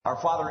Our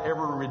Father,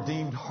 every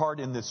redeemed heart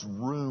in this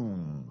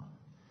room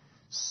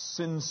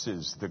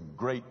senses the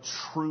great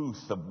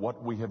truth of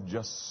what we have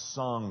just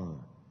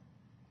sung.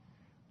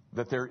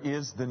 That there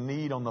is the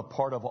need on the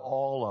part of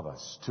all of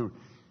us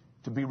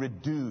to be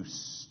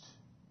reduced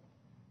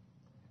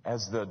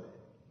as the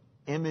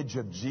image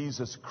of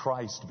Jesus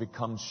Christ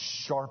becomes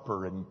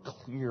sharper and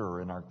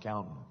clearer in our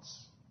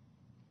countenance.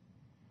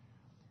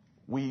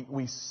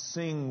 We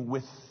sing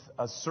with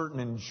a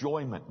certain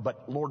enjoyment,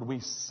 but Lord, we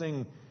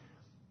sing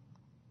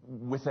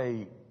with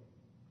a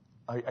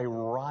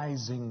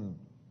rising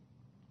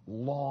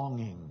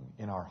longing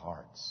in our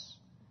hearts,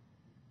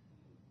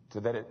 so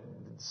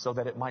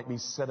that it might be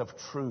said of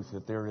truth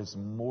that there is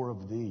more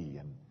of Thee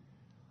and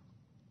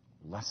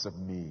less of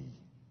me.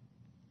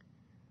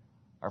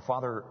 Our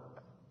Father,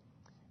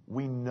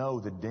 we know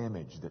the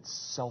damage that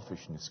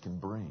selfishness can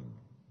bring,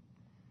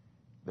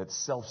 that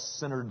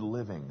self-centered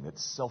living, that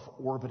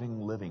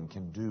self-orbiting living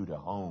can do to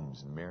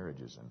homes and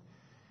marriages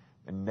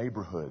and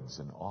neighborhoods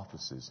and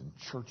offices and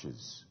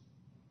churches.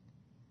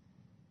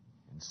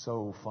 And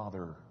so,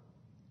 Father,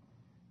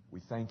 we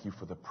thank You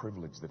for the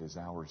privilege that is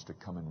ours to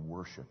come and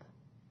worship.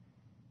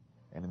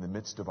 And in the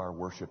midst of our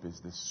worship is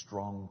this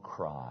strong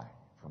cry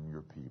from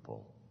Your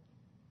people.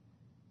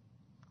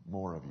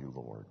 More of You,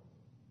 Lord.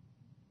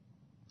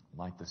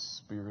 Might the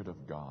Spirit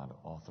of God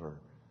author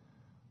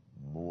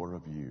more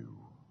of You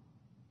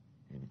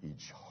in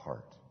each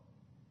heart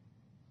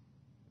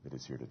that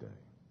is here today.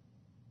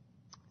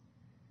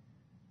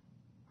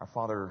 Our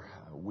Father,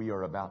 we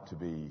are about to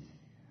be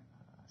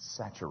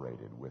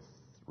saturated with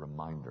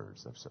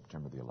reminders of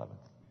September the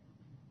 11th.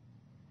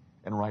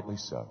 And rightly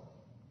so.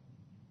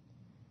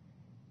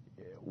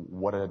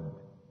 What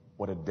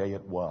a day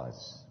it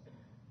was.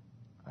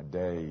 A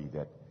day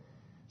that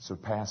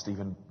surpassed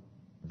even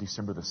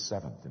December the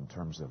 7th in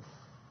terms of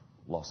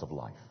loss of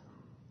life.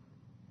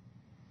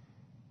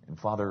 And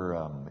Father,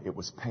 it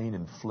was pain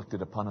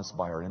inflicted upon us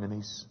by our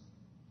enemies.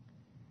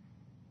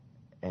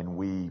 And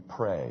we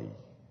pray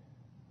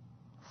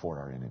for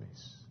our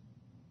enemies.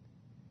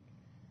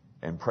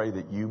 And pray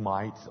that You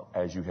might,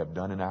 as You have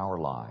done in our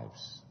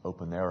lives,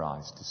 open their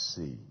eyes to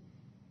see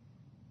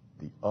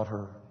the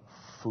utter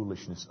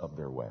foolishness of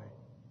their way.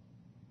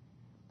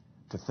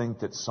 To think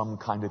that some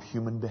kind of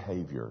human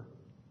behavior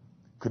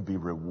could be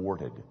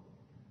rewarded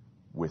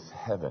with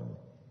heaven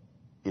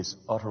is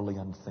utterly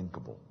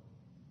unthinkable.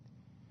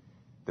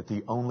 That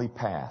the only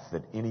path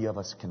that any of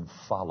us can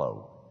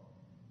follow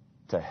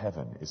to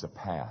heaven is a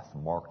path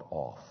marked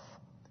off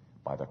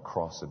by the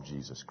cross of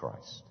Jesus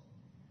Christ.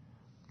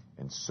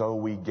 And so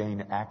we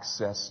gain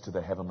access to the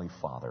Heavenly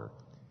Father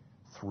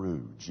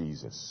through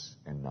Jesus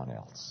and none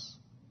else.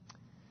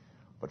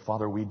 But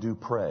Father, we do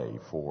pray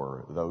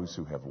for those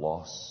who have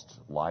lost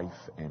life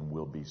and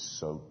will be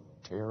so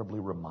terribly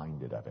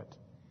reminded of it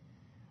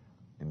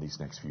in these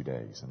next few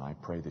days. And I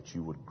pray that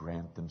You would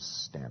grant them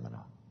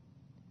stamina.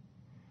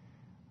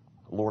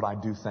 Lord, I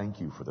do thank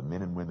You for the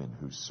men and women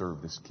who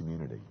serve this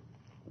community,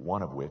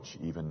 one of which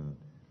even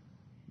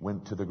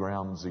went to the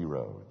ground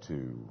zero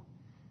to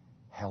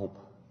help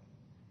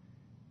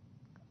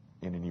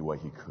in any way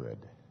he could.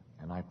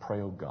 And I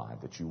pray, oh God,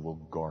 that You will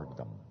guard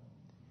them.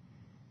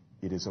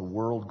 It is a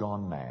world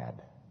gone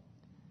mad,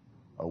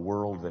 a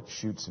world that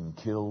shoots and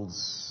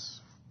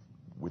kills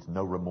with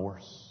no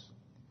remorse,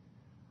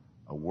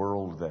 a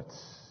world that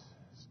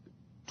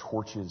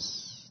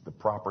torches the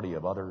property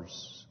of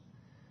others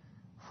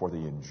for the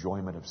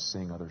enjoyment of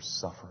seeing others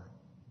suffer.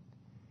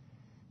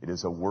 It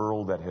is a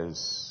world that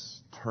has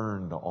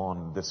turned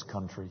on this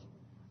country.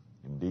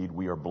 Indeed,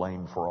 we are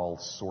blamed for all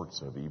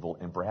sorts of evil,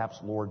 and perhaps,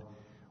 Lord,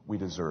 we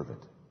deserve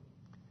it.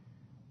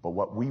 But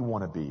what we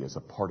want to be is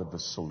a part of the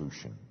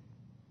solution.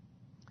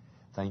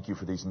 Thank You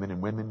for these men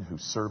and women who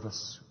serve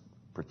us,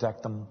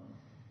 protect them,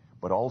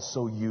 but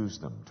also use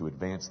them to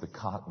advance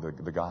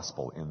the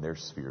gospel in their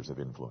spheres of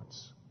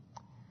influence.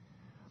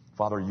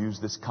 Father, use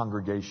this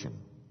congregation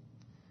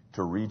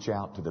to reach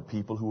out to the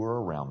people who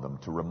are around them,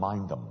 to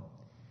remind them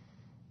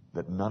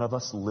that none of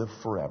us live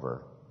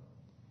forever,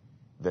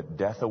 that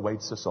death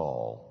awaits us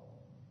all,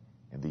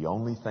 and the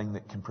only thing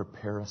that can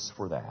prepare us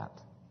for that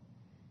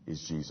is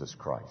Jesus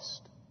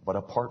Christ. But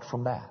apart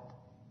from that,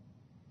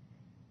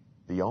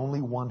 the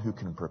only one who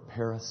can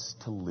prepare us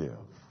to live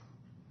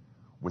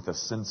with a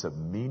sense of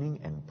meaning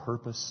and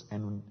purpose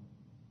and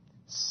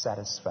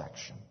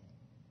satisfaction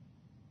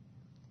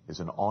is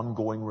an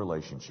ongoing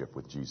relationship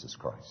with Jesus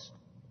Christ.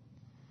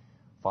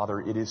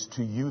 Father, it is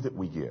to You that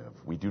we give.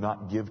 We do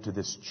not give to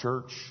this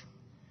church,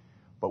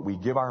 but we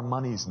give our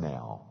monies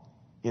now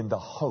in the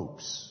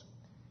hopes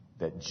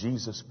that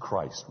Jesus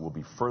Christ will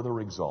be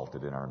further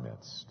exalted in our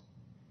midst.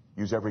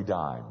 Use every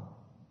dime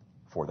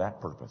for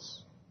that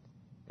purpose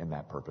and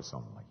that purpose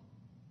only.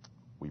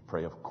 We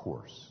pray, of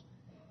course,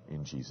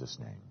 in Jesus'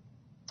 name.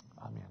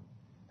 Amen.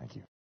 Thank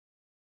you.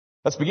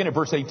 Let's begin at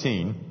verse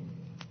 18,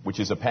 which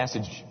is a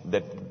passage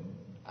that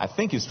I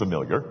think is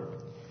familiar.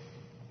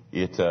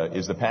 It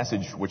is the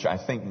passage which I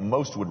think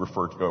most would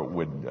refer to, or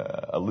would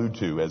allude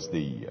to as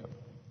the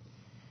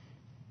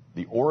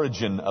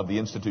origin of the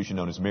institution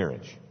known as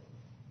marriage.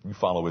 You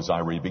follow as I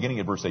read, beginning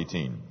at verse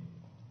 18.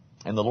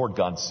 And the Lord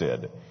God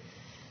said,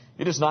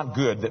 "It is not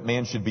good that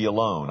man should be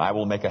alone. I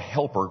will make a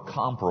helper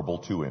comparable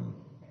to him."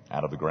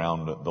 Out of the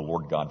ground the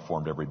Lord God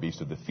formed every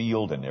beast of the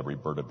field and every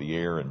bird of the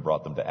air and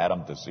brought them to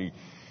Adam to see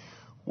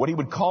what he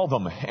would call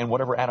them. And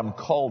whatever Adam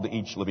called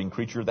each living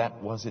creature,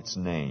 that was its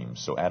name.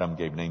 So Adam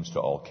gave names to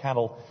all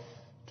cattle,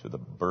 to the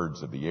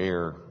birds of the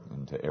air,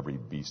 and to every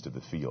beast of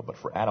the field. But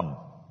for Adam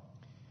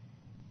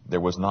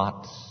there was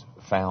not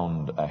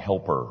found a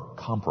helper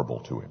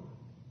comparable to him.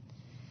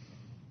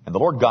 And the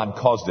Lord God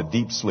caused a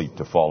deep sleep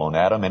to fall on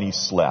Adam, and he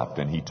slept.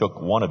 And he took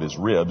one of his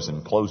ribs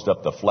and closed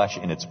up the flesh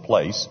in its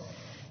place.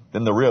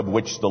 Then the rib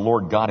which the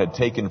Lord God had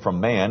taken from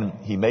man,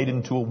 he made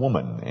into a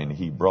woman, and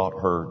he brought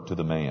her to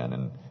the man.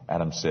 And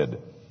Adam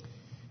said,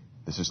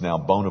 "This is now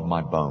bone of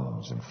my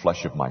bones and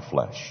flesh of my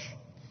flesh.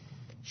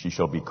 She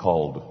shall be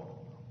called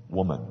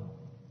woman,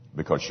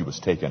 because she was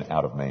taken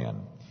out of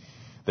man.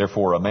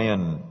 Therefore a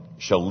man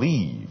shall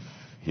leave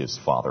his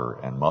father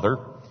and mother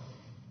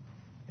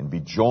and be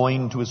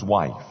joined to his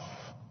wife,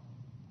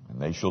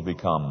 and they shall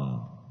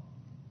become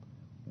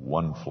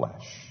one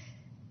flesh.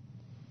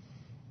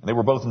 And they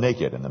were both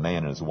naked, and the man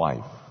and his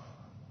wife,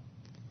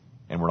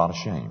 and were not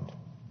ashamed."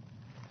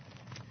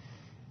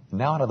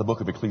 Now out of the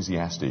book of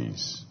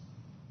Ecclesiastes,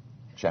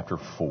 chapter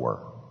 4.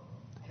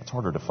 It's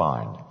harder to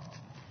find.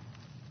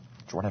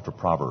 It's right after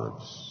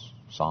Proverbs,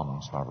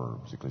 Psalms,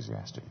 Proverbs,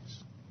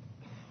 Ecclesiastes.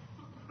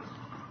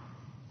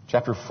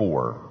 Chapter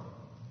 4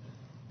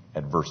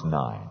 at verse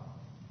 9.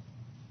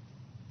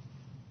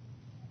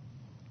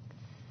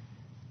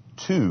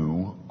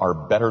 Two are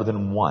better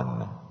than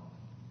one,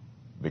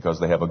 because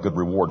they have a good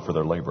reward for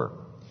their labor.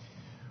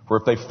 For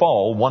if they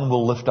fall, one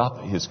will lift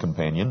up his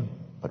companion,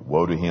 but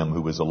woe to him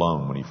who is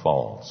alone when he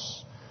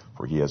falls,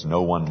 for he has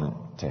no one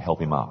to help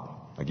him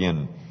up.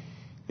 Again,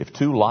 if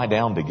two lie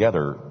down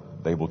together,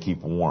 they will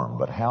keep warm.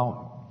 But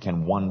how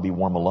can one be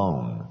warm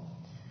alone?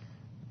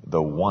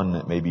 Though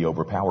one may be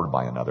overpowered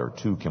by another,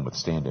 two can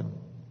withstand him.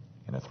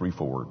 And a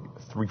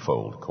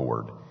threefold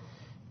cord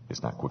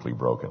is not quickly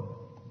broken.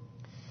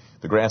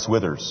 The grass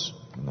withers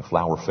and the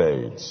flower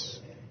fades,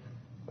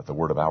 but the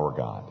word of our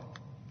God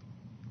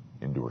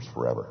endures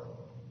forever.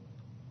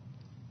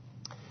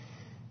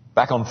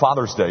 Back on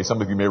Father's Day,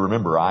 some of you may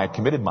remember, I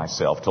committed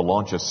myself to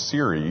launch a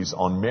series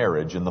on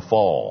marriage in the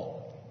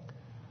fall.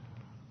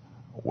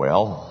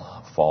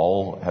 Well,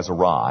 fall has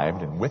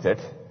arrived, and with it,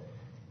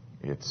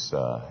 it's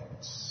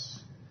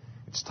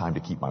time to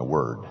keep my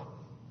word.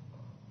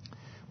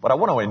 But I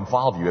want to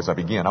involve you as I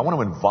begin. I want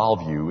to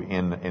involve you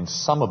in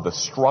some of the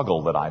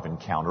struggle that I've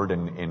encountered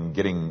in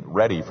getting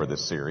ready for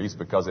this series,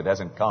 because it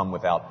hasn't come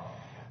without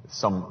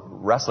some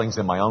wrestlings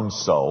in my own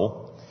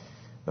soul.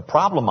 The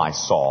problem I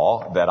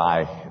saw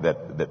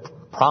that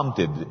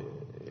prompted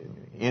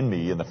in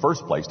me in the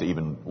first place to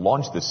even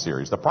launch this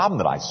series, the problem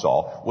that I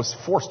saw was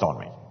forced on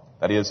me.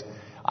 That is,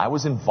 I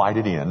was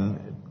invited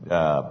in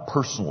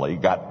personally,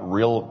 got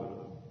real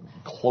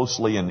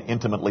closely and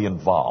intimately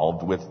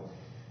involved with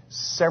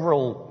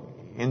several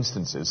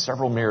instances,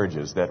 several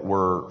marriages that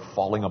were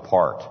falling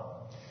apart.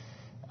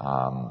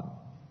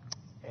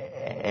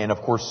 And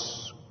of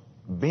course,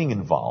 being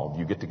involved,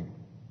 you get to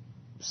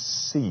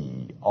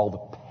see all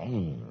the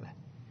pain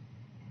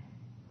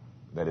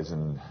that is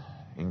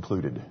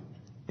included.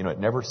 You know, it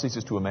never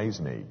ceases to amaze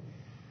me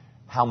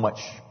how much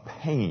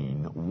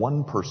pain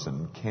one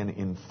person can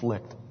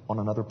inflict on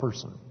another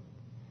person.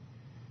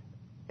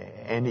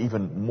 And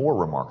even more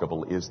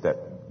remarkable is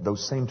that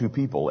those same two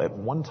people at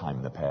one time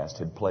in the past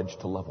had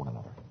pledged to love one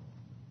another.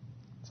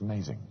 It's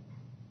amazing.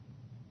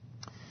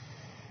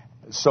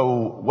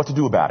 So what to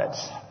do about it?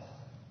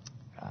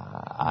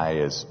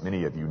 As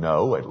many of you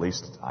know, at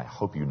least I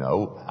hope you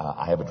know,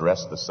 I have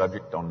addressed the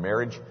subject on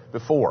marriage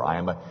before. I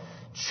am a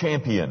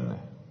champion,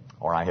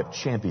 or I have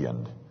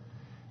championed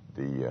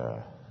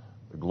the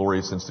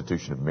glorious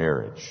institution of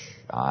marriage.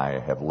 I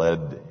have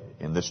led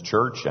in this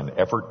church an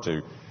effort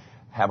to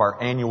have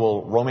our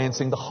annual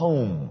Romancing the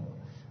Home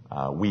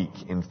week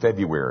in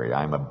February.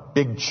 I'm a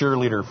big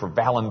cheerleader for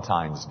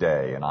Valentine's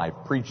Day, and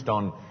I've preached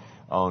on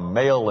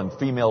male and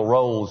female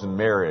roles in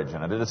marriage,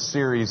 and I did a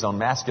series on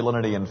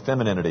masculinity and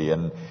femininity,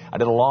 and I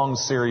did a long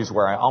series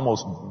where I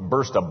almost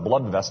burst a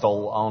blood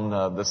vessel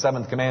on the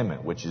seventh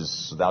commandment, which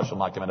is thou shalt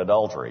not commit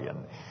adultery.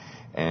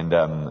 And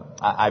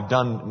I've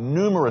done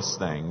numerous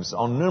things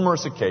on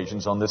numerous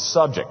occasions on this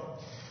subject.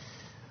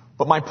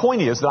 But my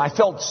point is that I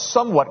felt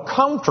somewhat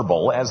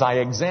comfortable as I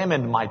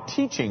examined my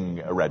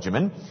teaching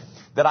regimen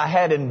that I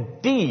had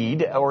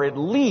indeed, or at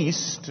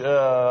least,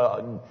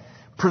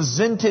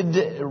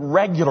 presented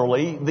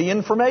regularly the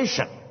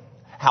information.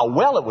 How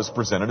well it was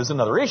presented is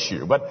another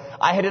issue, but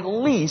I had at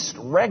least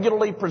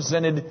regularly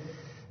presented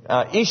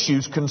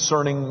issues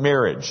concerning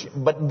marriage.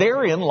 But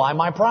therein lie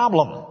my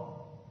problem.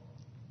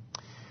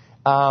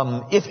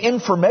 If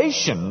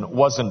information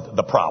wasn't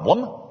the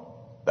problem,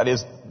 that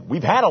is,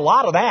 we've had a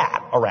lot of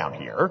that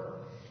around here,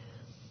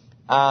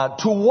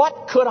 to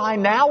what could I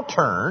now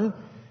turn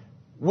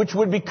which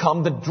would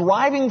become the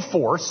driving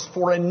force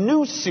for a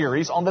new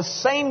series on the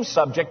same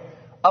subject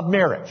of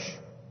marriage?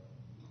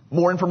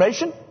 More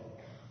information?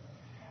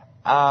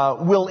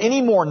 Will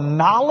any more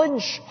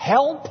knowledge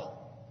help?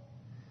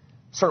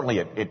 Certainly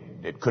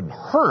it couldn't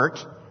hurt.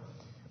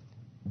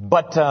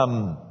 But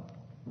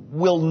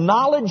will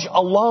knowledge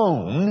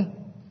alone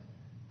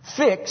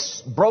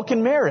fix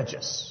broken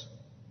marriages?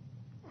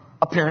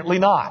 Apparently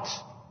not.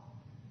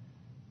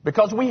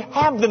 Because we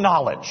have the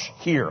knowledge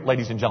here,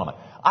 ladies and gentlemen.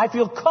 I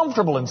feel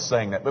comfortable in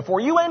saying that before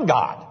you and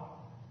God.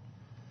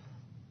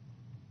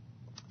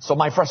 So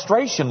my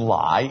frustration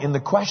lie in the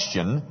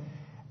question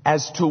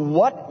as to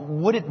what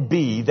would it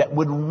be that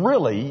would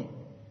really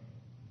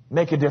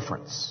make a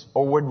difference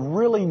or would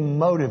really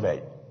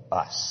motivate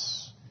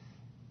us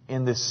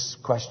in this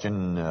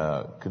question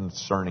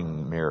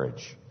concerning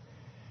marriage.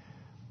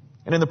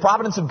 And in the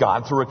providence of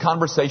God, through a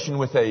conversation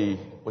with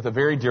a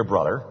very dear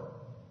brother,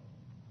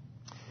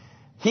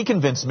 he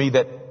convinced me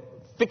that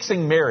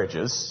fixing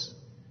marriages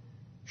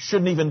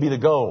shouldn't even be the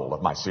goal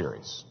of my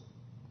series.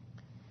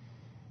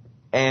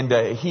 And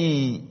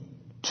he,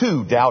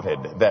 too,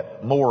 doubted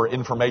that more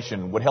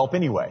information would help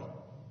anyway.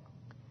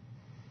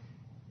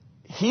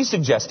 He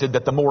suggested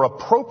that the more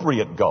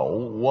appropriate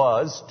goal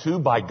was to,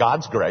 by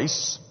God's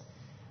grace,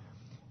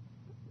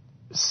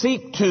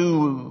 seek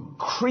to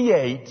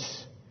create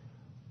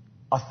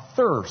a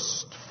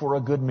thirst for a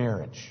good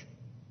marriage,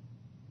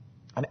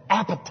 an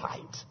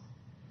appetite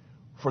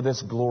for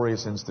this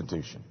glorious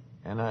institution.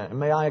 And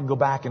may I go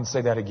back and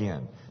say that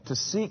again. To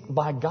seek,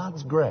 by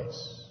God's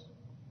grace,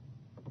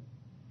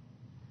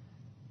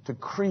 to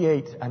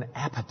create an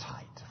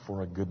appetite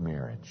for a good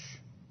marriage.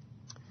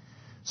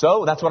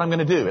 So that's what I'm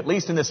going to do, at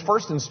least in this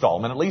first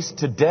installment, at least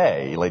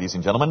today, ladies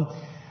and gentlemen.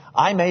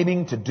 I'm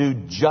aiming to do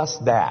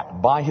just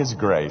that, by His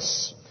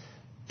grace,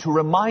 to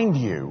remind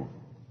you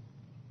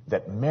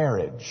that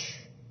marriage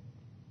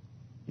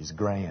is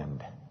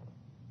grand.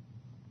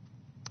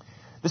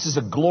 This is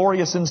a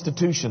glorious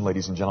institution,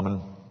 ladies and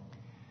gentlemen.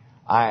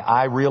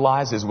 I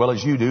realize, as well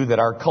as you do, that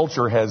our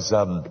culture has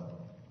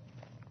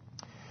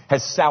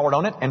soured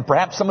on it, and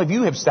perhaps some of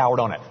you have soured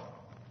on it.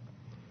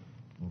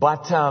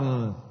 But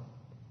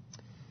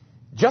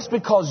just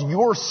because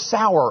you're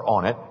sour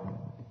on it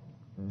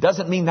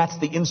doesn't mean that's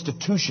the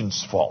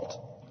institution's fault.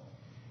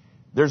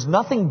 There's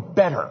nothing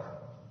better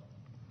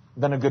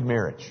than a good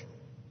marriage.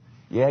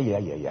 Yeah.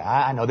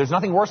 I know. There's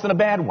nothing worse than a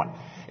bad one.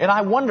 And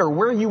I wonder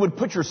where you would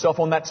put yourself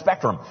on that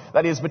spectrum.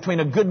 That is, between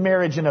a good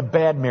marriage and a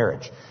bad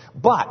marriage.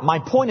 But my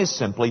point is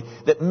simply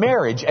that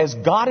marriage, as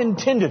God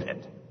intended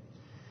it,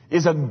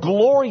 is a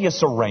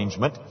glorious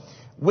arrangement,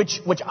 which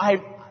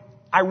I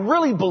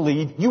really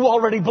believe you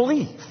already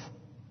believe.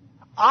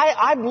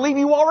 I believe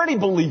you already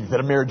believe that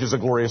a marriage is a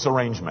glorious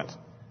arrangement.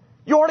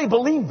 You already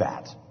believe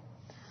that.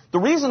 The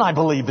reason I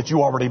believe that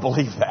you already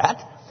believe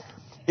that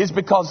is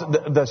because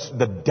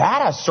the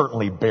data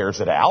certainly bears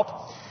it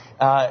out.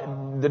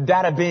 The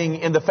data being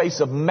in the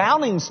face of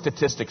mounting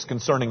statistics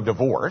concerning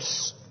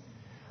divorce.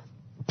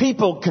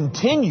 People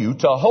continue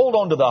to hold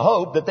on to the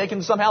hope that they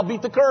can somehow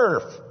beat the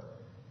curve.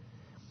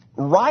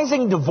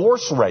 Rising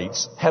divorce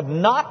rates have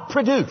not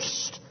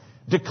produced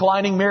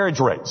declining marriage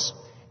rates,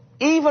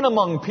 even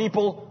among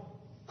people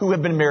who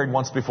have been married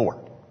once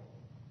before.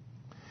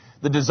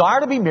 The desire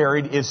to be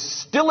married is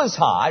still as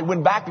high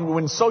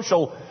when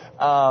social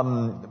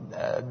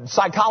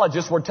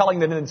psychologists were telling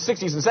them in the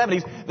 60s and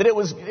 70s that it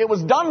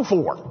was done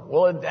for.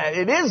 Well,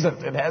 it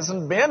isn't. It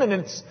hasn't been, and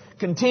it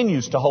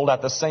continues to hold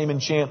out the same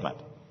enchantment.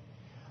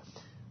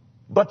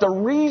 But the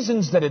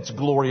reasons that it's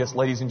glorious,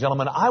 ladies and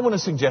gentlemen, I want to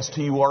suggest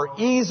to you are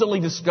easily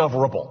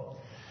discoverable.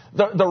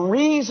 The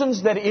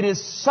reasons that it is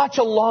such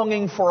a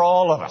longing for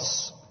all of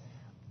us,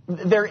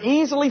 they're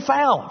easily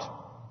found.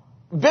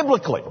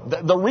 Biblically,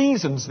 the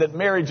reasons that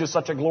marriage is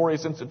such a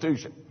glorious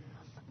institution.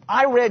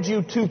 I read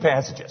you two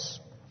passages,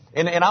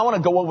 and I want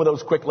to go over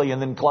those quickly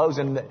and then close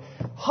and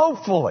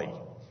hopefully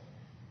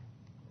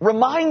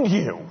remind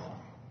you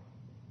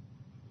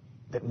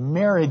that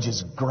marriage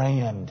is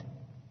grand.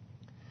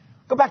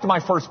 Go back to my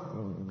first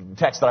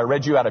text that I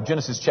read you out of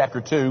Genesis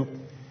chapter 2,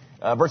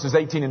 verses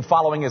 18 and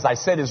following, as I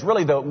said, is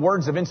really the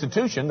words of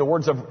institution, the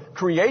words of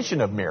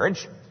creation of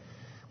marriage.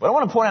 But I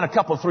want to point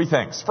out three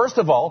things. First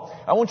of all,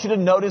 I want you to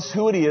notice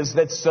who it is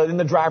that's in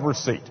the driver's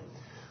seat.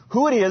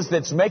 Who it is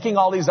that's making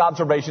all these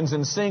observations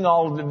and seeing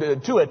all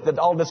to it that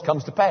all this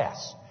comes to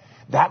pass.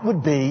 That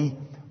would be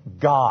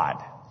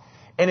God.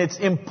 And it's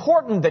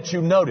important that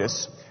you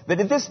notice that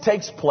this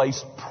takes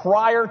place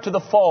prior to the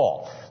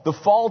fall. The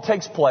fall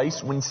takes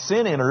place when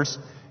sin enters.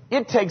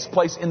 It takes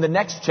place in the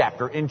next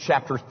chapter, in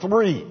chapter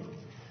 3.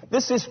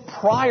 This is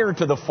prior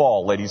to the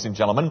fall, ladies and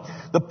gentlemen.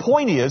 The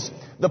point is,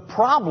 the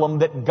problem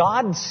that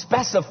God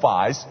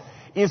specifies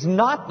is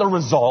not the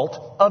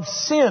result of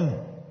sin.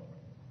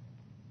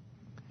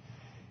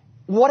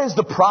 What is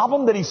the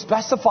problem that He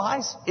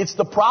specifies? It's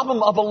the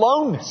problem of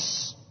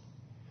aloneness.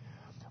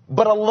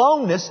 But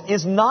aloneness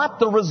is not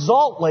the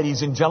result,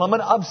 ladies and gentlemen,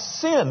 of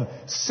sin.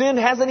 Sin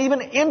hasn't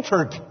even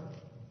entered.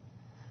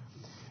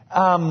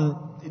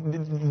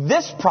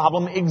 This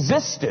problem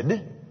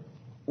existed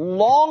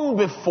long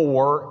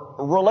before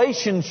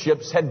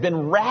relationships had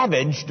been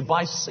ravaged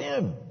by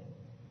sin.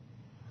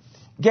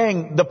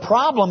 Gang, the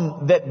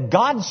problem that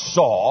God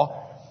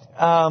saw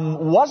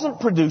wasn't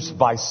produced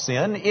by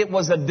sin. It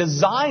was a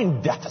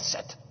design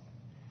deficit.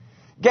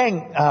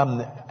 Gang,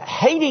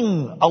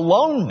 hating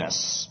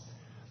aloneness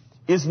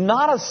is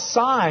not a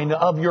sign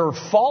of your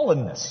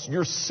fallenness,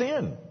 your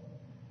sin.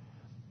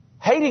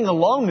 Hating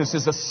aloneness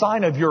is a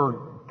sign of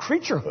your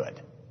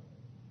creaturehood.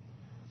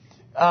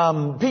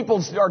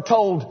 People are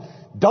told,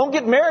 don't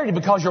get married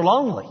because you're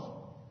lonely.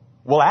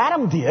 Well,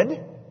 Adam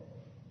did.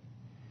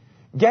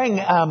 Gang,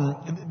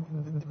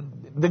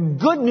 the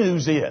good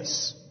news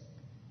is,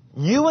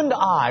 you and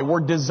I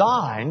were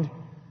designed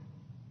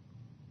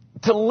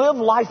to live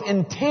life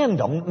in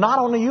tandem, not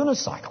on a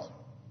unicycle.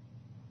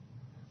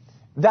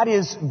 That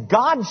is,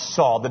 God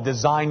saw the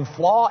design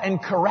flaw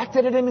and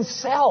corrected it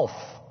himself.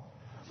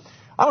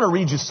 I want to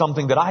read you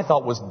something that I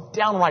thought was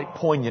downright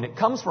poignant. It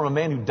comes from a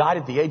man who died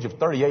at the age of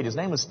 38. His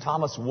name was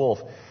Thomas Wolfe.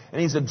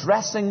 And he's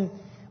addressing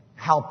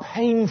how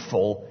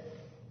painful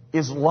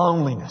is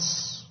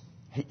loneliness.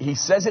 He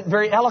says it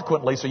very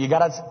eloquently, so you got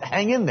to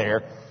hang in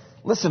there.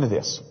 Listen to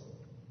this.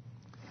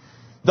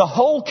 The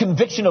whole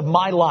conviction of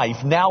my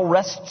life now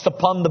rests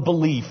upon the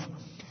belief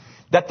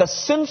that the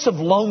sense of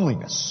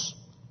loneliness,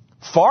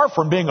 far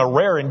from being a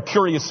rare and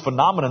curious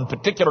phenomenon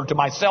particular to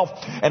myself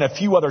and a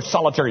few other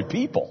solitary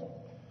people,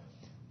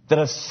 that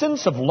a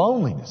sense of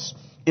loneliness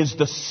is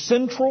the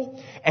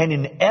central and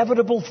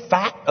inevitable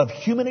fact of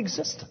human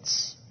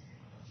existence.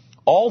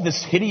 All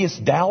this hideous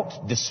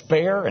doubt,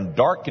 despair, and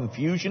dark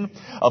confusion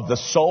of the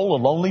soul a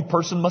lonely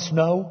person must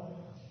know,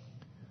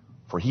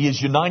 for he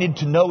is united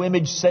to no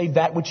image save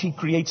that which he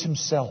creates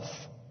himself.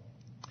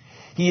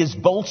 He is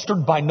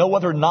bolstered by no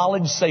other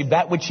knowledge save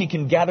that which he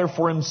can gather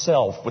for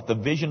himself with the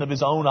vision of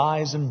his own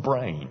eyes and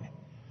brain.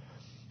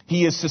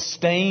 He is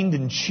sustained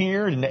and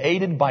cheered and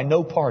aided by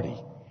no party.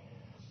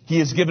 He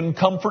is given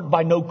comfort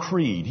by no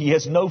creed. He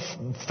has no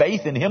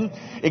faith in him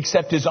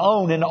except his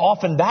own, and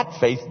often that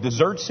faith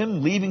deserts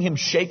him, leaving him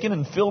shaken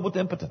and filled with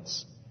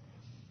impotence.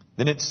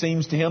 Then it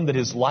seems to him that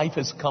his life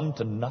has come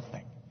to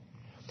nothing,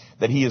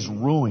 that he is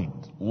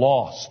ruined,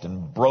 lost,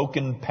 and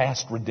broken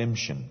past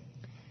redemption.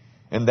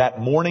 And that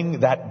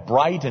morning, that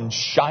bright and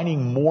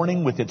shining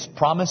morning with its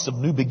promise of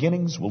new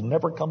beginnings will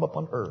never come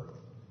upon earth,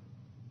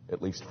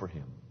 at least for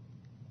him.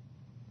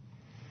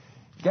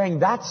 Gang,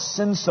 that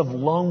sense of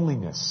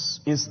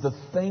loneliness is the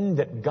thing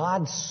that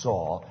God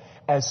saw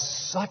as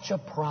such a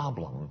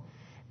problem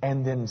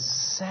and then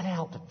set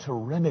out to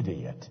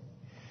remedy it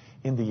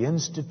in the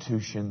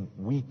institution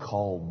we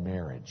call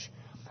marriage.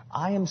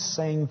 I am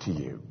saying to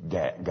you,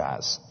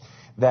 guys,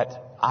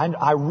 that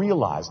I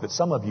realize that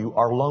some of you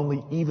are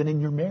lonely even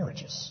in your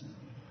marriages.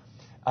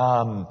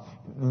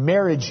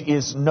 Marriage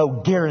is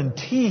no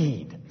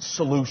guaranteed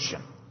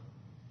solution.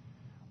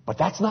 But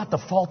that's not the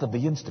fault of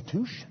the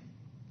institution.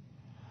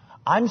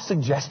 I'm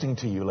suggesting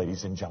to you,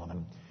 ladies and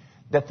gentlemen,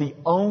 that the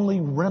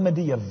only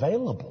remedy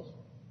available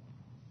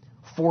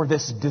for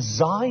this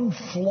design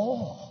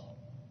flaw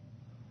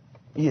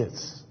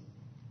is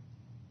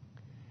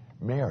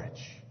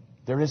marriage.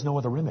 There is no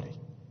other remedy.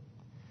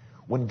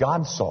 When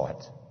God saw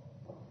it,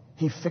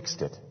 He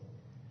fixed it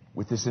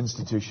with this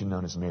institution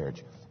known as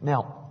marriage.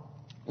 Now,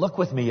 look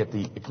with me at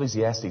the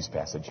Ecclesiastes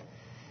passage,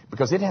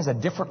 because it has a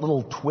different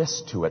little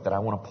twist to it that I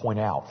want to point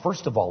out.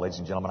 First of all, ladies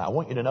and gentlemen, I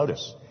want you to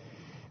notice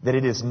that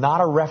it is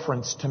not a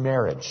reference to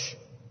marriage.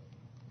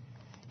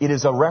 It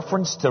is a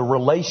reference to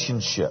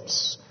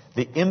relationships.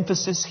 The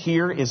emphasis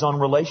here is on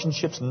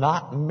relationships,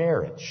 not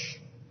marriage.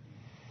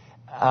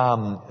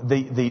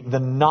 The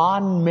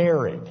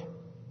non-married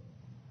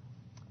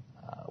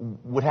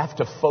would have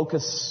to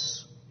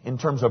focus in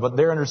terms of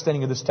their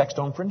understanding of this text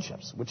on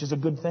friendships, which is a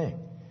good thing.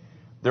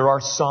 There are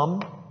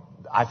some,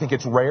 I think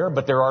it's rare,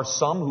 but there are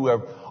some who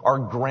are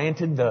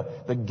granted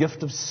the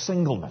gift of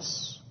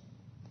singleness.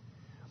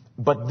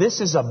 But this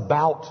is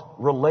about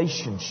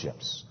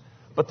relationships.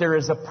 But there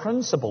is a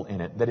principle in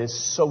it that is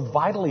so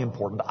vitally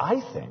important, I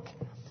think,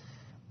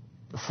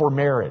 for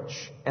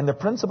marriage. And the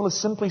principle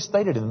is simply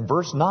stated in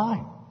verse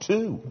 9.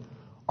 2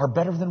 are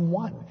better than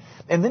 1.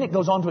 And then it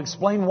goes on to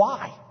explain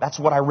why. That's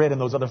what I read in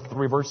those other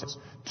 3 verses.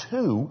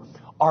 2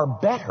 are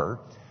better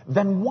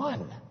than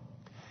 1.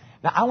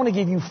 Now, I want to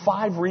give you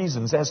 5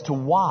 reasons as to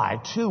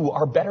why 2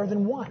 are better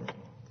than 1.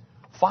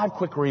 5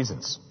 quick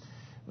reasons.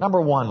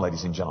 Number 1,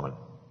 ladies and gentlemen.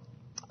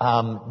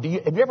 Have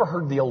you ever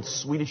heard the old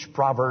Swedish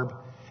proverb?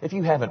 If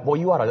you haven't, boy,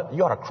 you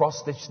ought to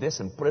cross-stitch this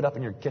and put it up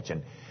in your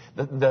kitchen.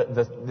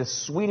 The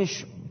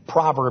Swedish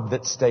proverb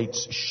that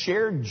states,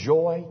 shared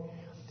joy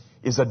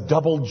is a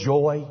double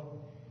joy,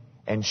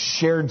 and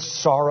shared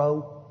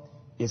sorrow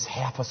is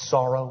half a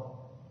sorrow.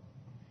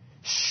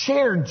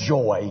 Shared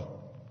joy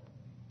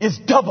is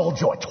double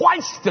joy,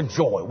 twice the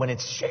joy when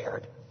it's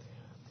shared.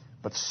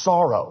 But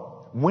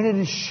sorrow, when it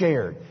is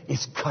shared,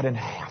 is cut in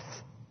half.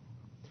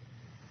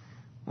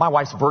 My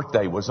wife's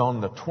birthday was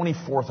on the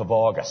 24th of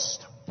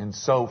August. And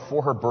so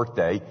for her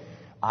birthday,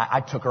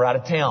 I took her out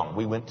of town.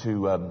 We went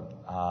to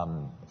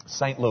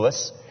St.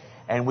 Louis,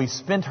 and we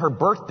spent her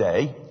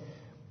birthday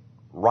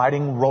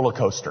riding roller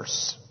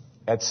coasters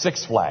at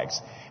Six Flags.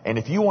 And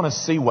if you want to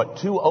see what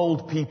two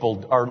old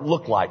people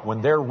look like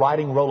when they're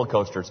riding roller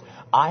coasters,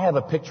 I have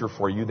a picture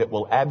for you that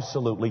will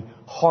absolutely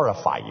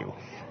horrify you.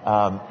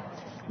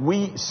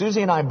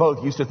 Susie and I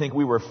both used to think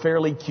we were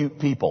fairly cute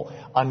people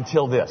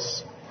until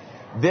this.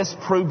 This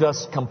proved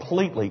us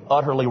completely,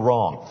 utterly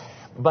wrong.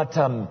 But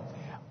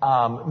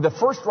the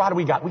first ride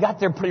we got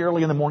there pretty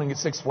early in the morning at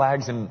Six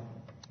Flags, and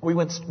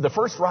the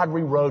first ride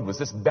we rode was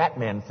this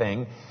Batman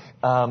thing.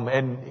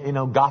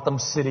 And, Gotham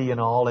City and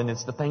all, and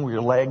it's the thing where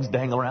your legs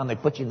dangle around, they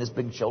put you in this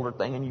big shoulder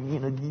thing,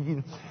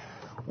 and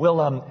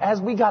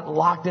as we got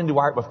locked into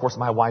of course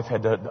my wife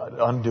had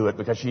to undo it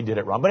because she did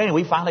it wrong. But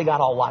anyway, we finally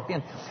got all locked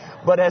in.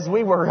 But as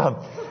we were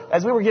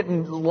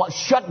getting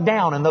shut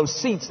down in those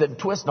seats that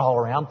twist all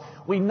around,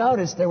 we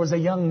noticed there was a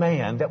young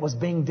man that was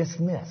being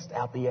dismissed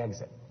out the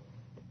exit.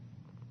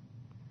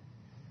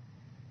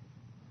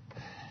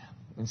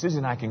 And Susie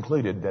and I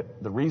concluded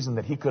that the reason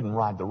that he couldn't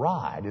ride the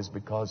ride is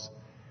because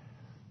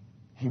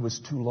he was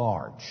too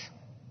large.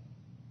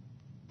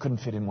 Couldn't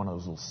fit in one of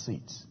those little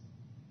seats.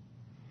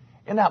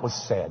 And that was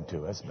sad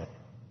to us, but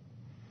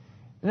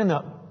in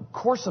the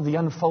course of the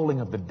unfolding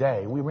of the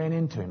day, we ran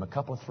into him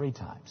 3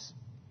 times.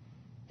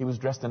 He was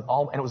dressed in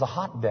and it was a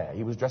hot day,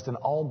 he was dressed in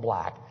all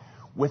black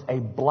with a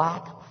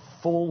black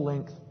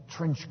full-length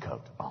trench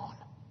coat on.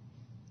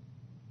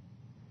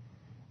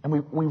 And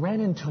we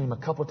ran into him a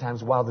couple of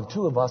times while the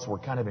two of us were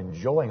kind of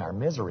enjoying our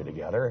misery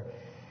together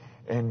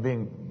and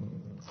being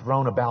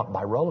thrown about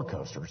by roller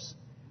coasters.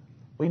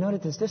 We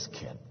noticed this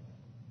kid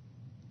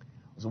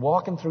was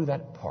walking through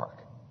that park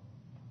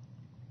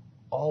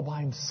all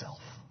by himself.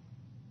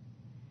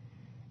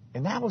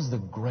 And that was the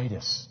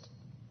greatest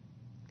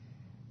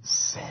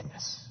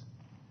sadness.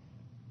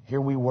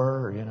 Here we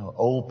were,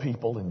 old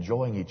people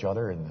enjoying each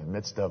other in the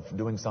midst of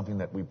doing something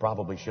that we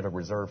probably should have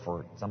reserved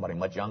for somebody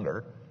much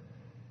younger.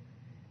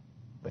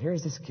 But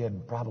here's this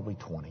kid, probably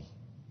 20,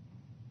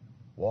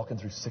 walking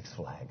through Six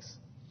Flags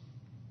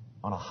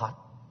on a hot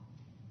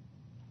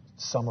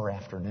summer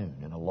afternoon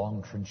in a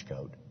long trench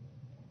coat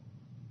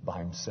by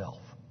himself.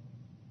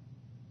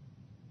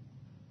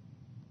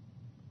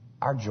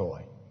 Our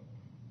joy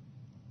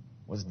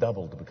was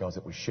doubled because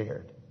it was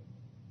shared.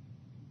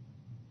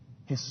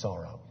 His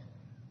sorrow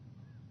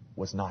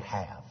was not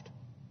halved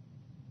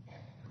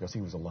because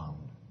he was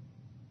alone.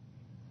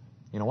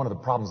 One of the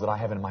problems that I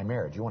have in my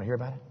marriage, you want to hear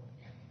about it?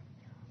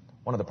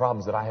 One of the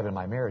problems that I have in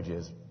my marriage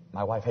is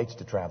my wife hates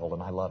to travel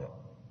and I love it.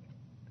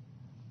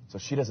 So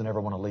she doesn't ever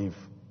want to leave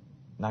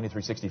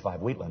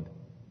 9365 Wheatland,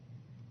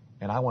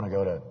 and I want to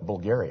go to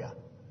Bulgaria.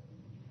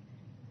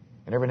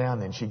 And every now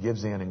and then she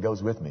gives in and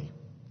goes with me.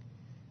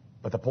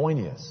 But the point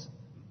is,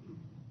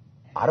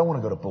 I don't want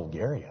to go to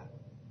Bulgaria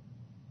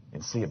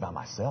and see it by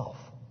myself.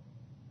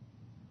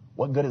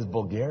 What good is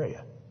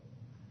Bulgaria?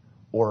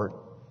 Or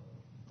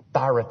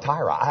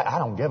Thyatira? I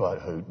don't give a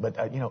hoot, but,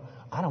 I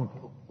don't.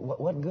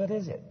 What good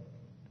is it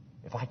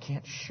if I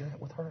can't share it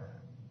with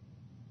her?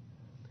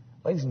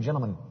 Ladies and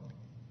gentlemen,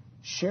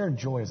 shared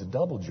joy is a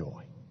double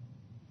joy.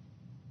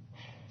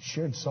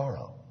 Shared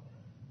sorrow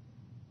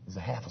is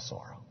a half a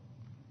sorrow.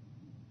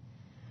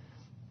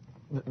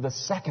 The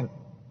second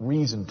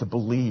reason to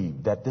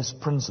believe that this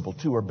principle,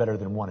 two are better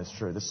than one, is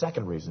true. The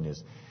second reason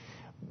is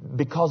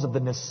because of the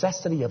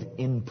necessity of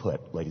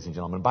input, ladies and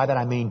gentlemen. By that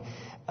I mean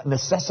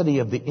necessity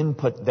of the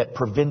input that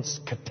prevents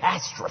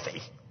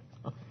catastrophe.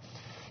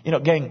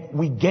 Gang,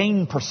 we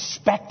gain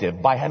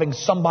perspective by having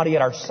somebody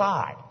at our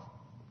side.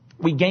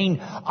 We gain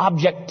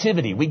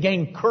objectivity. We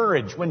gain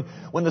courage when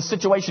the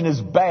situation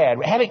is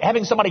bad.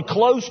 Having somebody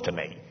close to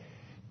me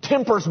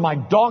tempers my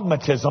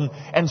dogmatism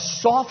and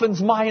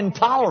softens my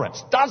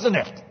intolerance, doesn't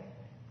it?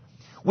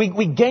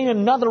 We gain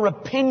another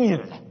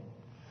opinion.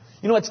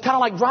 It's kind of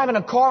like driving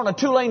a car on a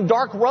 2-lane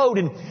dark road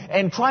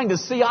and trying to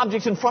see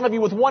objects in front of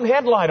you with one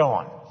headlight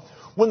on.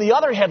 When the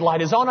other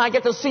headlight is on, I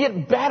get to see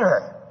it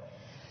better.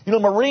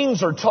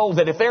 Marines are told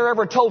that if they're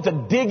ever told to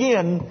dig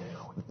in,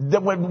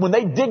 that when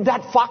they dig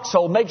that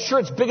foxhole, make sure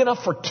it's big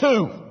enough for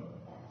 2.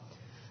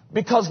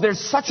 Because there's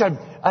such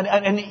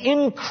an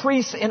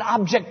increase in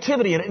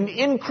objectivity, an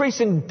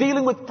increase in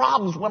dealing with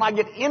problems when I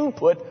get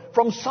input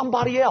from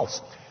somebody else.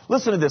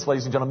 Listen to this,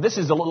 ladies and gentlemen. This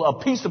is a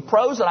piece of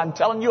prose that I'm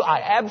telling you,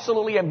 I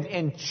absolutely am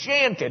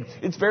enchanted.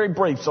 It's very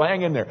brief, so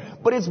hang in there.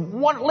 But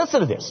listen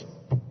to this.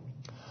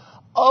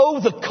 Oh,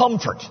 the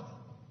comfort,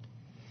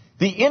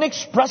 the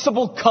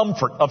inexpressible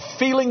comfort of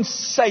feeling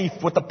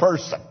safe with a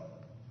person,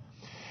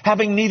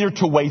 having neither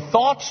to weigh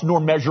thoughts nor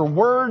measure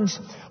words,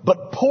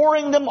 but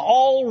pouring them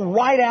all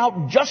right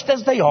out just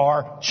as they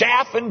are,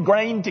 chaff and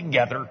grain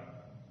together,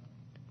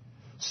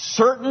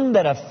 certain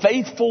that a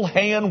faithful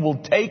hand will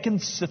take and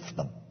sift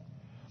them,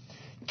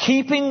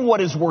 keeping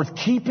what is worth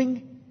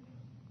keeping,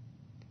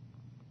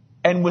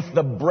 and with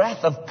the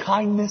breath of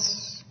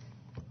kindness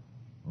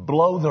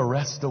blow the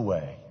rest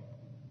away.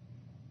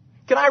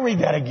 Can I read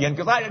that again?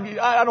 Because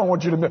I don't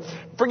want you to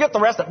forget the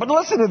rest of it. But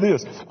listen to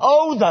this.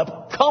 Oh,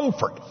 the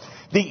comfort,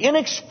 the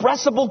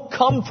inexpressible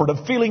comfort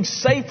of feeling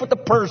safe with a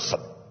person.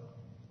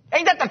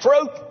 Ain't that the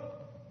truth?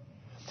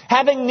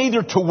 having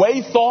neither to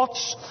weigh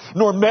thoughts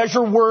nor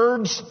measure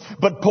words,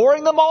 but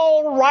pouring them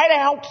all right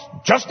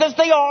out, just as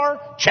they are,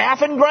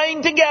 chaff and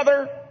grain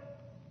together,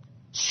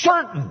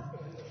 certain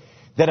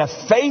that a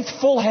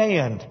faithful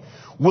hand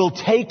will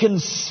take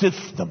and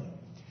sift them.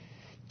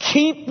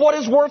 Keep what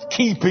is worth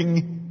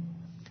keeping,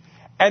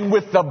 and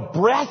with the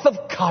breath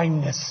of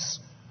kindness,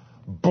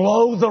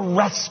 blow the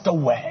rest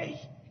away.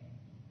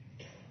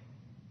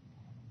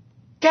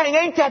 Gang,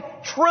 ain't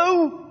that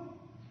true?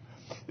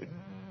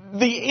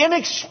 The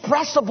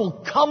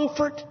inexpressible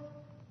comfort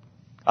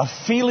of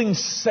feeling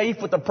safe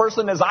with the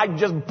person as I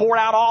just poured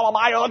out all of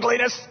my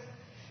ugliness.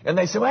 And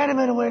they say, wait a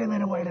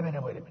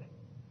minute.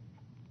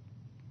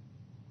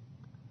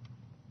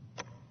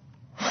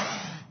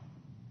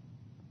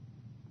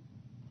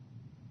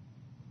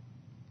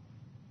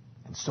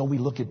 And so we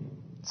look at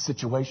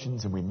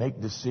situations and we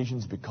make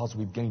decisions because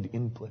we've gained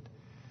input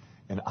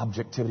and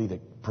objectivity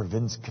that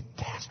prevents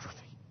catastrophe.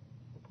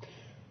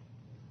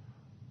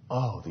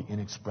 Oh, the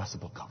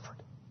inexpressible comfort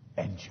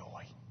and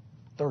joy.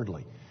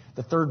 Thirdly,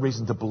 the third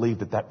reason to believe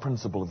that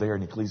principle there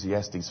in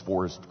Ecclesiastes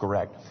 4 is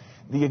correct.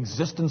 The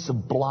existence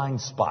of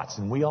blind spots,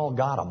 and we all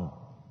got them.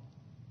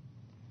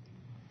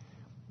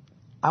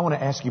 I want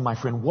to ask you, my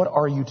friend, what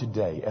are you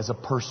today as a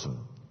person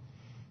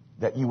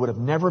that you would have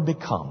never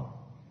become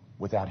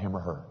without him or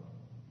her?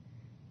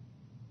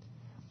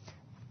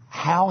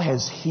 How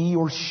has he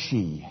or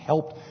she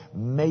helped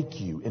make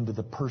you into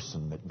the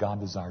person that God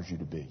desires you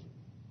to be?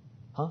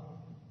 Huh?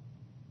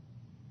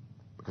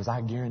 Because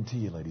I guarantee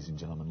you, ladies and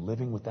gentlemen,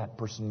 living with that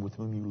person with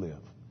whom you live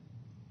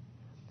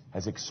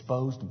has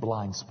exposed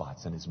blind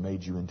spots and has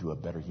made you into a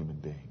better human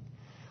being.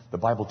 The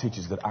Bible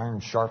teaches that iron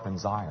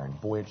sharpens iron.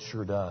 Boy, it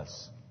sure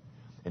does.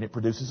 And it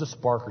produces a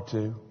spark or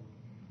two.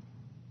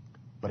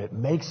 But it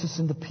makes us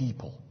into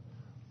people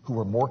who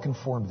are more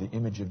conformed to the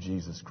image of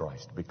Jesus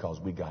Christ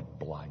because we got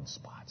blind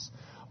spots.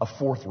 A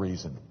fourth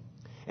reason,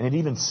 and it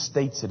even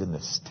states it in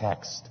this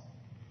text,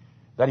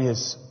 that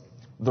is,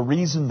 the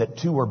reason that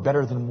two are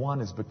better than one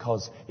is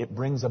because it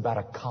brings about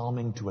a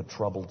calming to a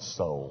troubled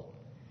soul.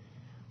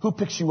 Who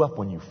picks you up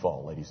when you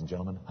fall, ladies and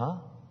gentlemen? Huh?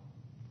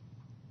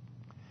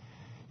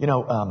 You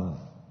know,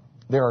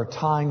 there are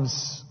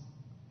times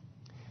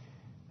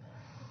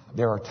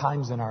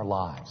in our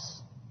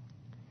lives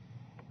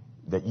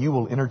that you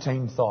will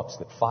entertain thoughts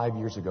that 5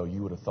 years ago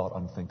you would have thought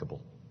unthinkable.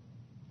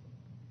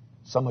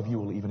 Some of you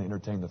will even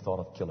entertain the thought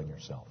of killing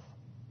yourself.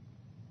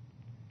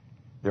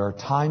 There are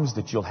times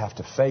that you'll have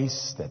to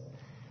face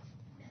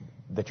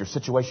that your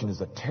situation is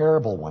a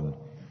terrible one,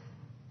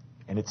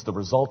 and it's the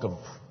result of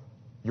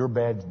your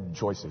bad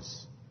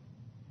choices.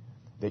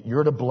 That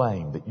you're to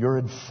blame, that you're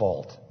at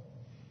fault.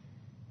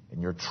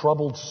 And your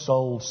troubled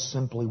soul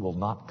simply will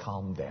not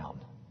calm down.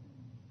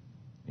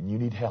 And you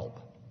need help.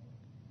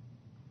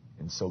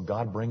 And so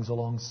God brings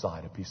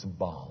alongside a piece of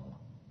balm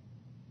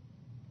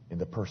in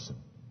the person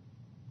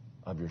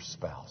of your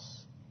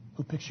spouse.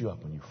 Who picks you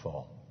up when you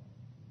fall?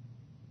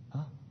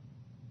 Huh?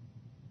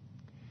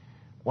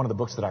 One of the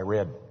books that I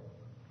read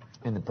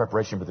in the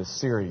preparation for this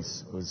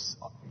series was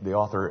the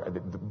author.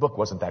 The book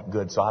wasn't that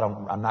good, so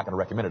I'm not going to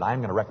recommend it. I am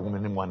going to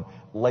recommend one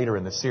later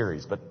in the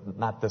series, but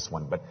not this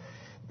one. But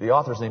the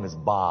author's name is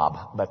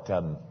Bob. But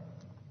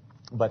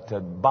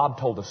Bob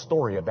told a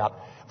story about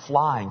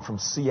flying from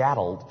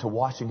Seattle to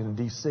Washington,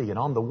 D.C. And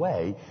on the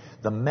way,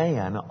 the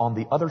man on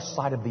the other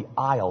side of the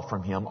aisle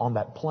from him on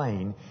that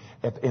plane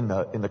in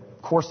the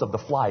course of the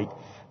flight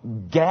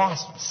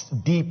gasps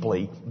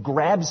deeply,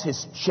 grabs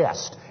his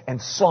chest,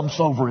 and slumps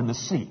over in the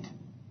seat.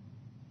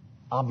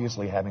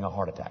 Obviously having a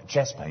heart attack.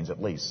 Chest pains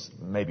at least,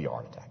 maybe a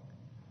heart attack.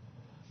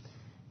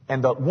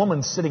 And the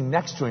woman sitting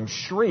next to him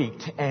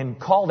shrieked and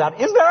called out,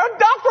 "Is there a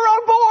doctor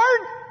on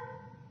board?"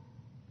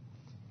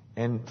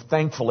 And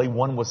thankfully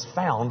one was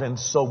found, and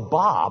so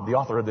Bob, the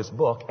author of this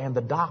book, and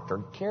the doctor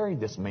carried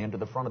this man to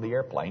the front of the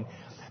airplane.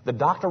 The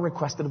doctor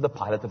requested of the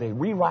pilot that they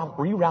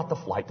reroute the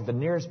flight to the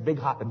nearest big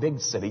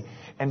city,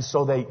 and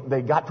so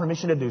they got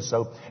permission to do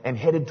so and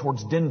headed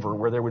towards Denver,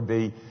 where there would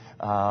be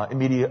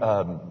immediate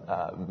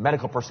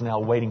medical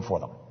personnel waiting for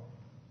them.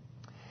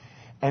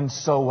 And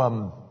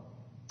so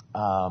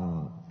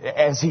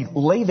as he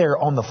lay there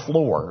on the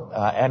floor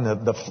and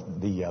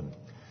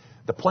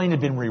the plane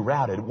had been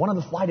rerouted, one of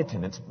the flight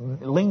attendants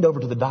leaned over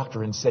to the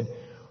doctor and said,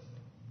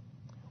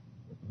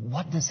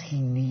 "What does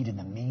he need in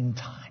the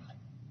meantime?"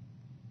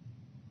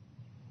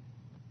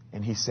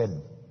 And he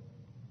said,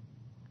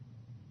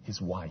 "His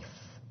wife."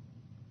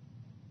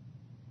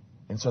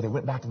 And so they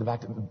went back to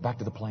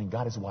the plane,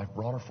 got his wife,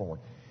 brought her forward,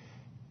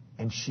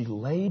 and she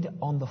laid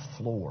on the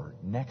floor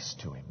next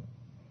to him,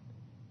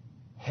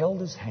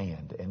 held his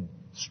hand and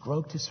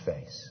stroked his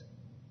face.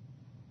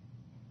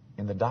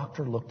 And the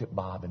doctor looked at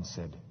Bob and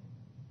said,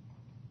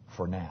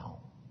 "For now,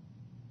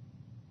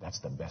 that's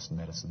the best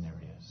medicine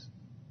there is."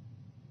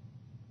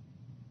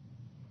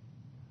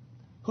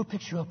 Who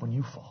picks you up when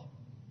you fall?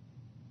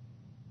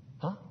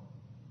 Huh?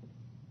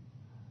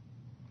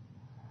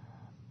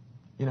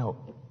 You know,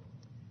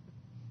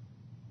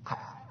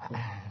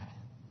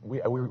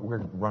 we're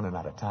running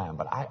out of time,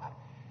 but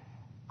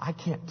I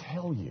can't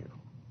tell you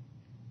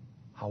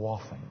how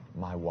often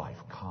my wife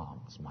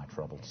calms my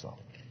troubled soul.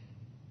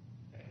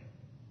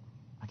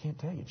 I can't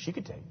tell you. She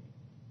could tell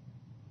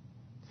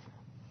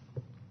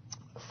you.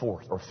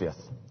 Fourth or fifth.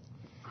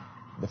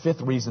 The fifth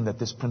reason that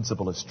this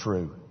principle is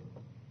true.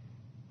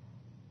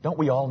 Don't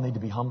we all need to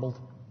be humbled?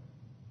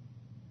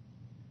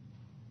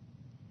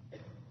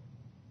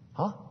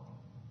 Huh?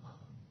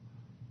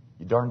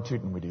 You darn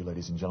tootin' we do,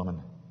 ladies and gentlemen.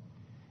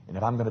 And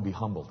if I'm going to be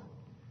humbled,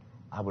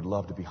 I would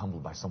love to be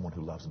humbled by someone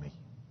who loves me.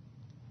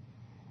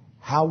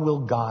 How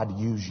will God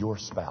use your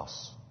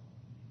spouse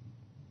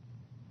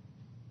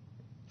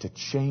to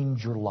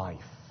change your life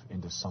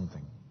into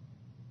something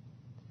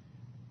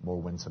more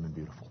winsome and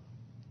beautiful?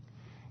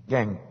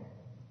 Gang,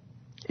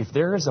 if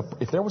there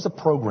was a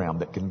program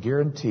that can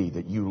guarantee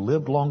that you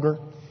lived longer,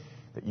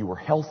 that you were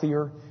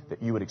healthier,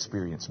 that you would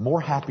experience more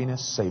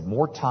happiness, save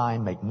more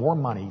time, make more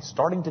money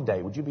starting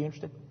today, would you be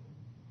interested?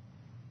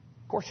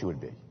 Of course you would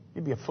be.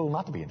 You'd be a fool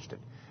not to be interested.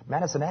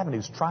 Madison Avenue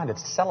is trying to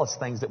sell us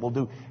things that will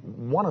do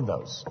one of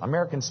those.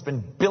 Americans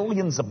spend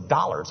billions of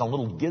dollars on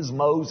little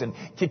gizmos and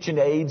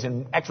KitchenAids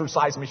and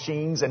exercise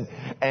machines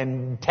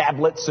and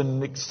tablets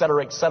and et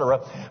cetera,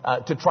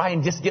 to try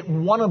and just get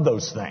one of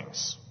those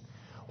things.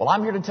 Well,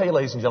 I'm here to tell you,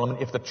 ladies and gentlemen,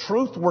 if the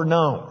truth were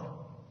known,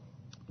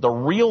 the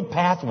real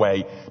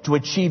pathway to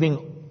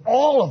achieving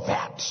all of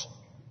that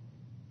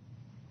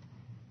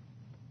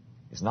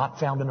is not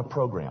found in a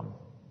program.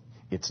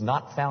 It's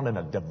not found in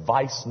a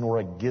device nor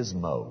a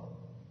gizmo.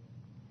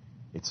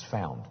 It's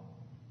found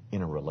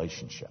in a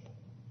relationship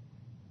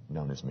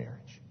known as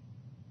marriage.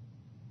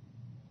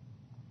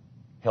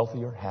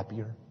 Healthier,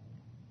 happier,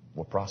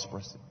 more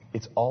prosperous.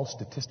 It's all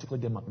statistically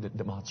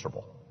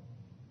demonstrable.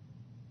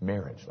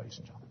 Marriage, ladies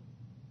and gentlemen.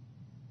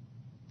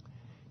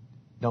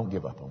 Don't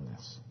give up on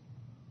this.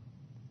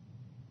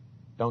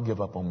 Don't give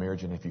up on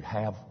marriage. And if you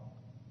have,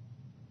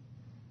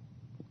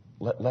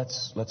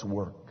 let's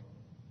work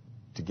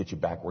to get you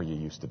back where you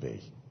used to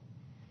be.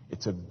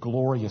 It's a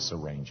glorious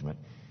arrangement.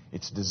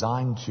 It's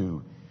designed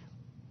to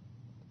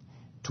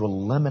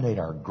eliminate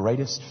our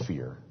greatest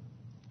fear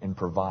and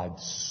provide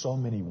so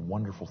many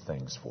wonderful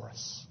things for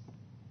us.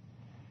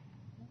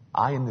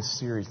 I, in this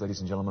series,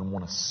 ladies and gentlemen,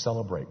 want to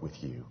celebrate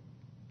with you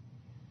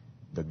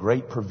the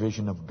great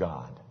provision of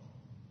God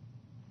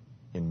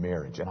in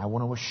marriage. And I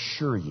want to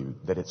assure you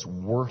that it's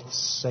worth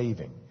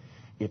saving.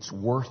 It's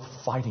worth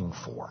fighting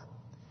for.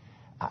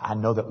 I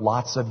know that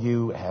lots of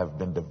you have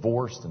been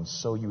divorced, and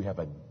so you have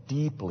a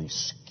deeply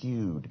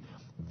skewed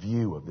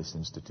view of this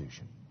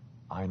institution.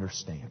 I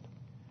understand.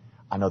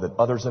 I know that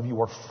others of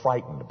you are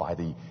frightened by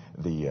the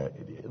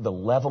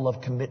level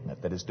of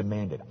commitment that is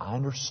demanded. I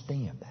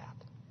understand that,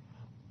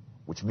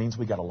 which means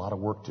we got a lot of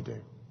work to do.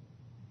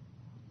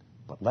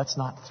 But let's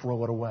not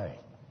throw it away.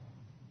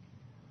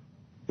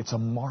 It's a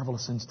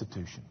marvelous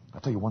institution.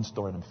 I'll tell you one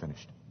story and I'm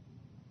finished.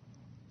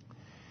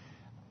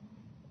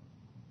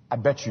 I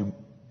bet you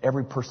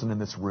every person in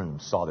this room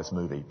saw this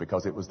movie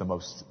because it was the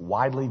most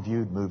widely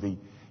viewed movie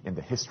in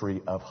the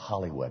history of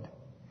Hollywood.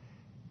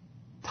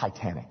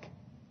 Titanic. Do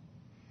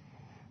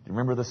you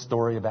remember the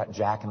story about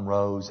Jack and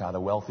Rose, how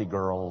the wealthy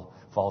girl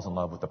falls in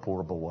love with the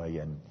poor boy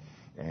and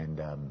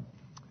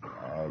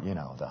you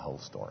know, the whole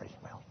story.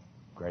 Well,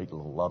 great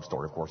little love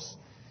story. Of course,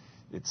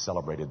 it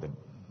celebrated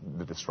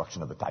the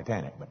destruction of the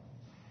Titanic,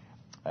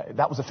 but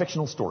that was a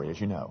fictional story,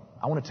 as you know.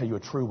 I want to tell you a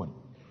true one.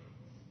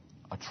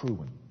 A true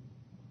one.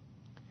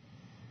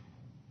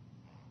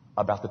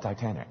 About the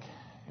Titanic.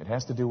 It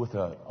has to do with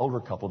an older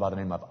couple by the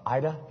name of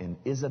Ida and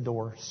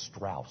Isidore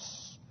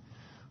Strauss,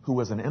 who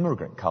was an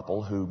immigrant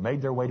couple who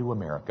made their way to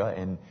America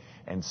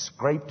and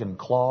scraped and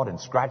clawed and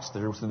scratched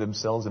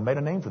themselves and made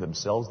a name for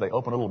themselves. They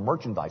opened a little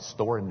merchandise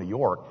store in New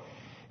York,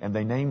 and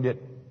they named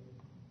it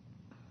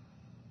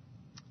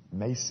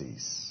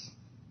Macy's.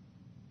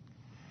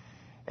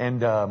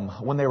 And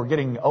when they were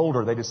getting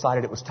older, they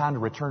decided it was time to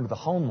return to the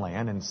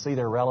homeland and see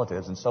their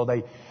relatives. And so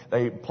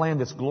they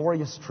planned this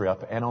glorious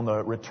trip. And on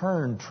the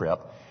return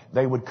trip,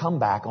 they would come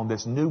back on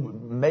this new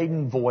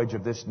maiden voyage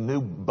of this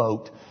new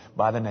boat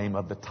by the name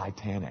of the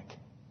Titanic.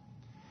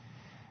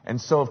 And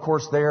so, of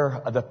course,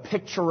 they're the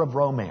picture of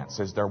romance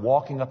as they're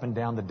walking up and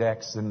down the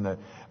decks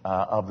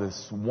of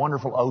this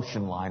wonderful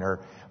ocean liner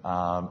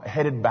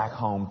headed back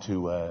home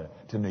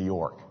to New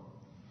York.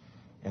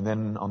 And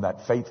then on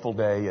that fateful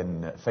day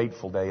in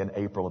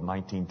April of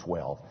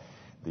 1912,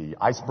 the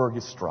iceberg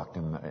is struck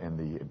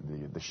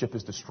and the ship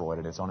is destroyed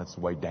and it's on its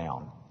way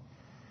down.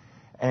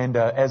 And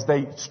as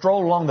they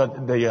strolled along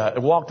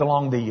walked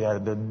along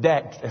the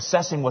deck,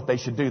 assessing what they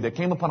should do, they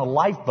came upon a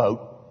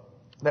lifeboat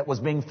that was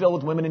being filled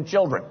with women and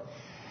children.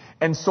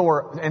 And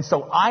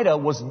so Ida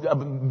was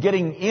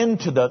getting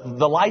into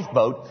the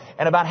lifeboat,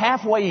 and about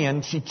halfway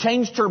in, she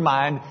changed her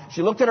mind.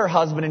 She looked at her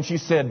husband and she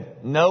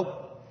said, "Nope,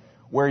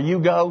 where you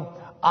go,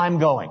 I'm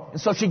going."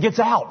 And so she gets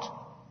out.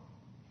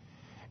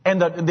 And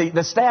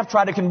the staff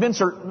tried to convince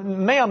her,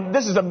 "Ma'am,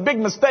 this is a big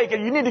mistake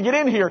and you need to get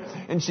in here."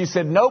 And she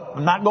said, "Nope,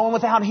 I'm not going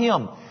without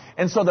him."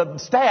 And so the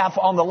staff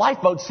on the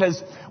lifeboat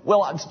says,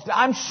 well,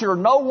 I'm sure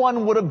no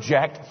one would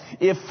object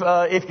if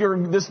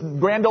this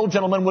grand old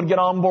gentleman would get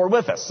on board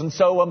with us. And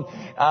so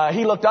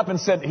he looked up and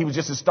said, he was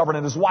just as stubborn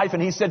as his wife,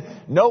 and he said,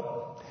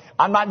 nope,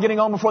 I'm not getting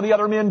on before the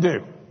other men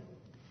do.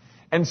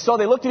 And so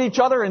they looked at each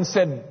other and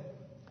said,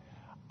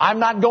 I'm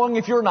not going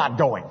if you're not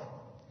going.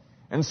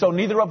 And so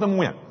neither of them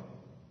went.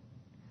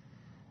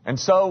 And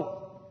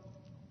so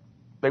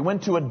they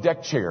went to a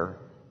deck chair.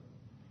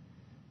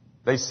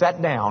 They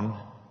sat down.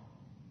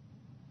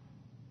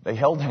 They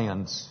held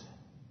hands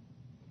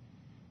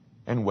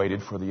and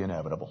waited for the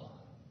inevitable.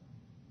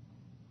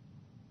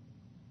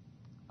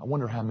 I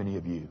wonder how many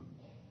of you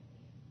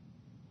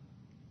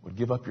would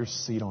give up your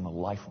seat on a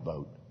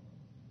lifeboat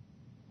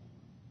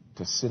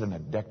to sit in a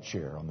deck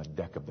chair on the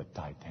deck of the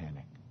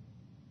Titanic.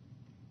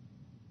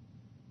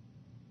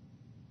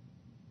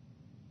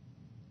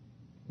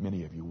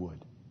 Many of you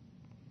would.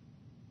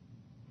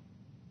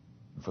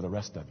 And for the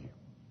rest of you,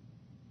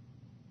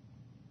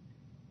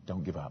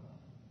 don't give up.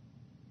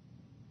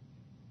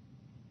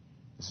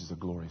 This is a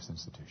glorious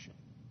institution.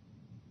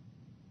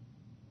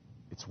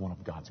 It's one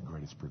of God's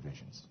greatest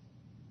provisions.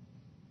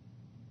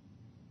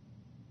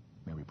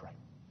 May we pray.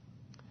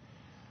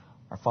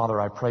 Our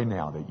Father, I pray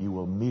now that you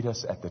will meet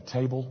us at the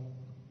table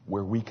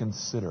where we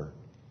consider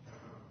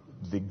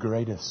the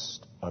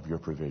greatest of your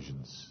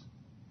provisions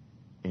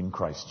in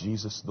Christ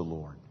Jesus the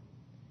Lord.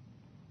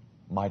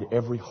 Might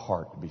every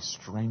heart be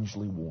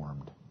strangely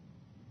warmed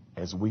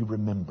as we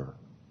remember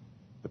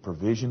the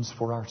provisions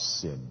for our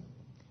sin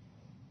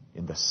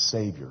in the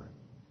Savior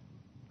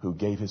who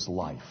gave his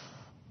life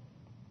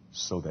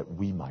so that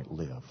we might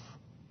live.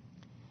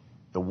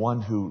 The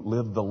one who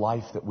lived the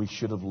life that we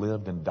should have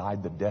lived and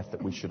died the death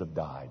that we should have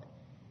died.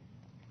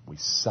 We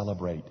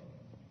celebrate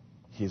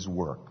his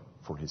work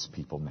for his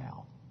people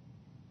now.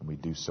 And we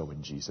do so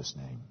in Jesus'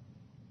 name.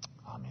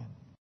 Amen.